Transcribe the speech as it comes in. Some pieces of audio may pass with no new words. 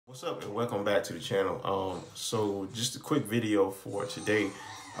What's up and welcome back to the channel. So just a quick video for today.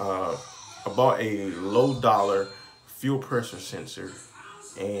 I bought a low-dollar fuel pressure sensor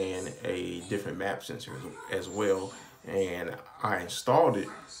and a different map sensor as well, and I installed it,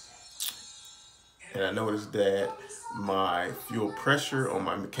 and I noticed that my fuel pressure on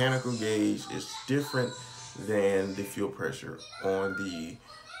my mechanical gauge is different than the fuel pressure on the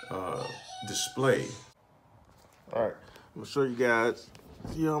display. All right, I'm gonna show you guys.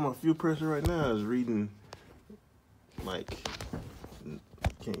 See how my fuel pressure right now is reading, like,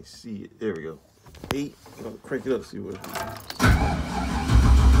 can't see it. There we go. 8. I'm gonna crank it up, see what it is.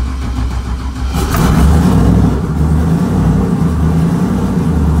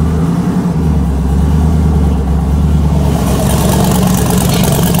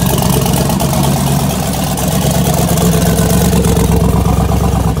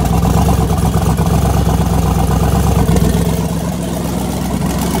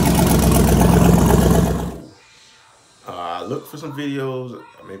 Look for some videos.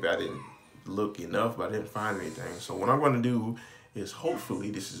 Maybe I didn't look enough, but I didn't find anything. So what I'm going to do is,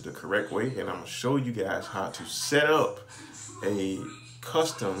 hopefully this is the correct way, and I'm going to show you guys how to set up a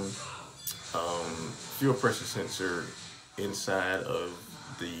custom fuel pressure sensor inside of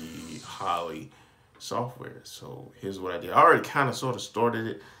the Holley software. So here's what I did. I already kind of sort of started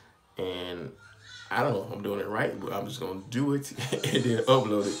it, and I don't know if I'm doing it right, but I'm just going to do it and then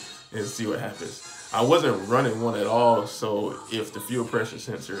upload it and see what happens. I wasn't running one at all, so if the fuel pressure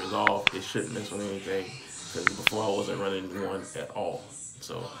sensor is off, it shouldn't mess with anything, because before I wasn't running one at all.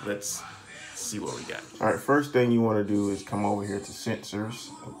 So let's see what we got. All right, first thing you want to do is come over here to sensors,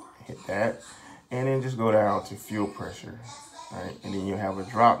 hit that, and then just go down to fuel pressure. All right, and then you have a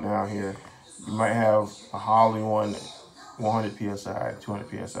drop down here. You might have a Holley one, 100 PSI,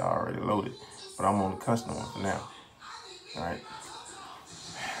 200 PSI already loaded, but I'm on the custom one for now. All right.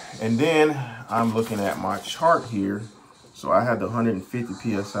 And then I'm looking at my chart here. So I had the 150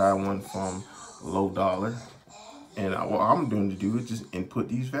 PSI one from Lowdollar. And what I'm going to do is just input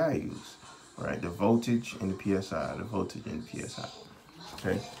these values, right? The voltage and the PSI, the voltage and the PSI.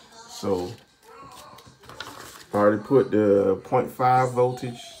 Okay, so I already put the 0.5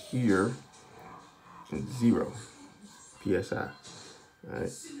 voltage here, 0 PSI, all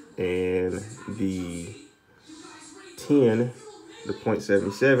right? And the 10, the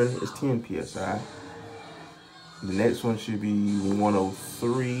 0.77 is 10 PSI. The next one should be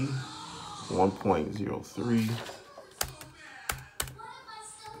 103, 1.03,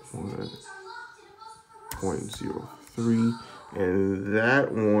 1.03, and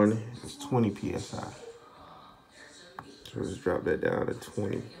that one is 20 PSI. So let's drop that down to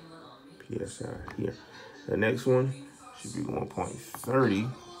 20 PSI here. The next one should be 1.30.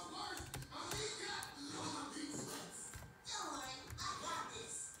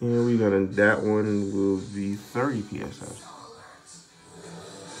 And that one will be 30 PSI.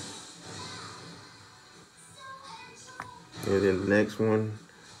 And then the next one,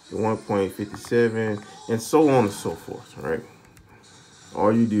 the 1.57, and so on and so forth, right?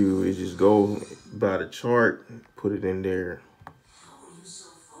 All you do is just go by the chart, put it in there,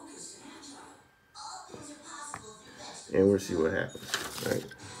 and we'll see what happens, right?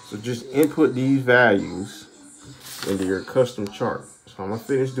 So just input these values into your custom chart. So I'm gonna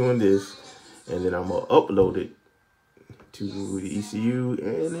finish doing this, and then I'm gonna upload it to the ECU,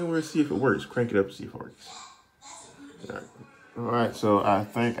 and then we'll see if it works. Crank it up and see if it works. All right, so I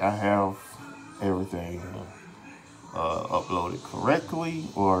think I have everything uploaded correctly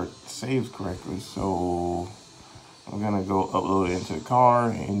or saved correctly. So I'm gonna go upload it into the car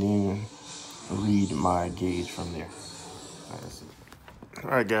and then read my gauge from there. That's it.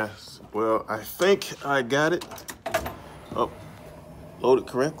 All right, guys. Well, I think I got it uploaded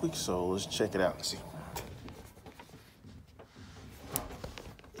correctly, so let's check it out and see.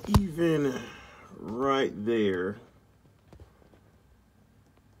 Even right there,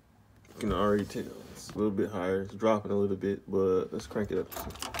 you can already tell it's a little bit higher. It's dropping a little bit, but let's crank it up.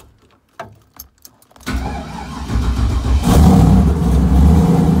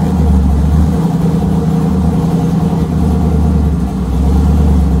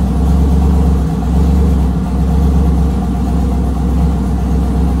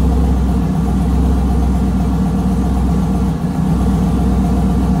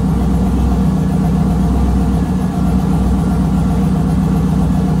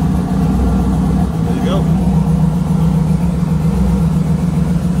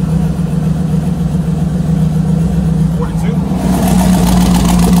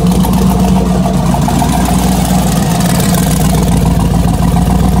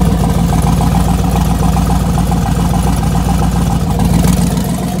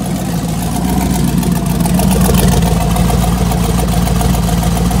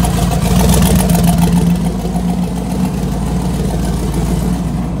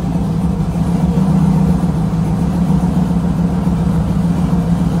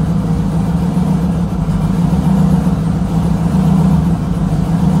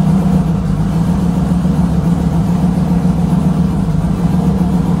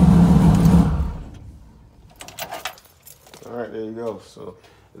 So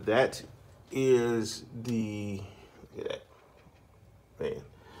that is the, yeah, man.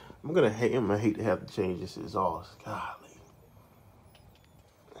 I'm gonna hate to have to change this exhaust. Golly,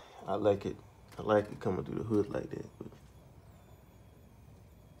 I like it. I like it coming through the hood like that. But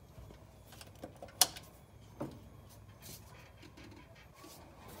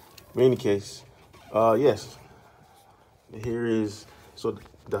in any case, yes. Here is, so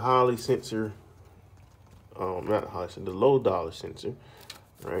the Holley sensor, not the Holley sensor, the Lowdollar sensor,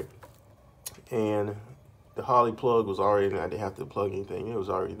 right? And the Holley plug was already in. I didn't have to plug anything. It was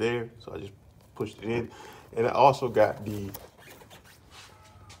already there, so I just pushed it in. And I also got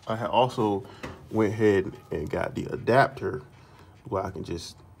I had also went ahead and got the adapter where I can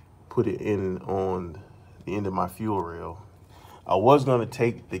just put it in on the end of my fuel rail. I was gonna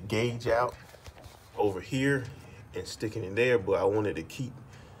take the gauge out over here and stick it in there, but I wanted to keep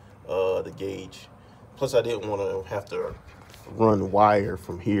the gauge. Plus I didn't want to have to run wire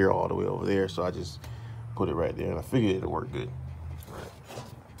from here all the way over there, so I just put it right there, and I figured it'd work good.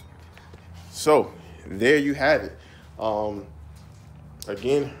 So there you have it.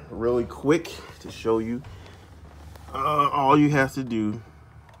 Again, really quick to show you, all you have to do,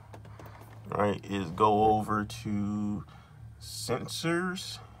 right, is go over to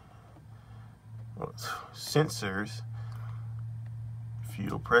sensors,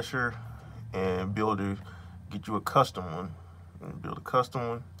 fuel pressure, and get you a custom one, and build a custom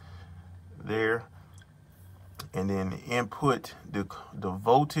one there, and then input the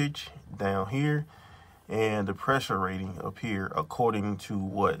voltage down here and the pressure rating up here according to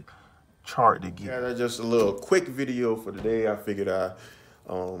what chart to get. Yeah, that's just a little quick video for today. I figured I'd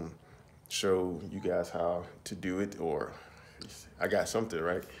show you guys how to do it, or I got something,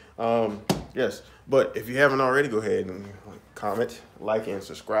 right? Yes, but if you haven't already, go ahead and comment, like, and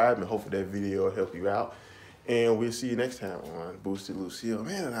subscribe, and hopefully that video will help you out. And we'll see you next time on BoostedLucille.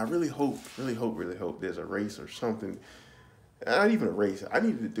 Man, and I really hope there's a race or something. Not even a race. I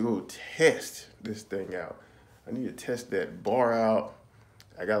needed to go test this thing out. I need to test that bar out.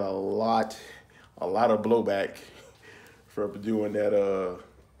 I got a lot of blowback for doing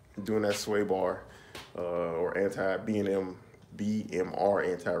that sway bar or BMR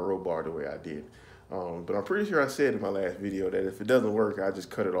anti-roll bar the way I did. But I'm pretty sure I said in my last video that if it doesn't work, I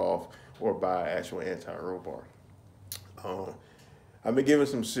just cut it off or buy an actual anti-roll bar. I've been giving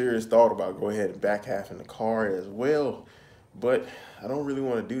some serious thought about going ahead and back half in the car as well, but I don't really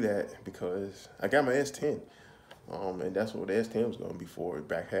want to do that because I got my S10. And that's what the S10 was going to be for,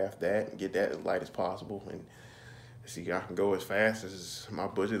 back half that and get that as light as possible. And see, I can go as fast as my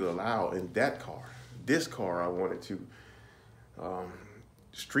budget will allow in that car. This car, I wanted to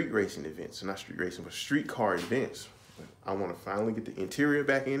street racing events, not street racing, but street car events. I want to finally get the interior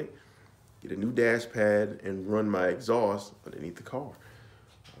back in it, get a new dash pad, and run my exhaust underneath the car.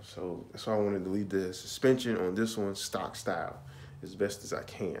 So that's why I wanted to leave the suspension on this one stock style as best as I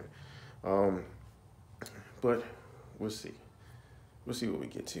can. But we'll see. We'll see what we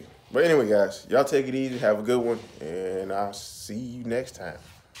get to. But anyway, guys, y'all take it easy. Have a good one, and I'll see you next time.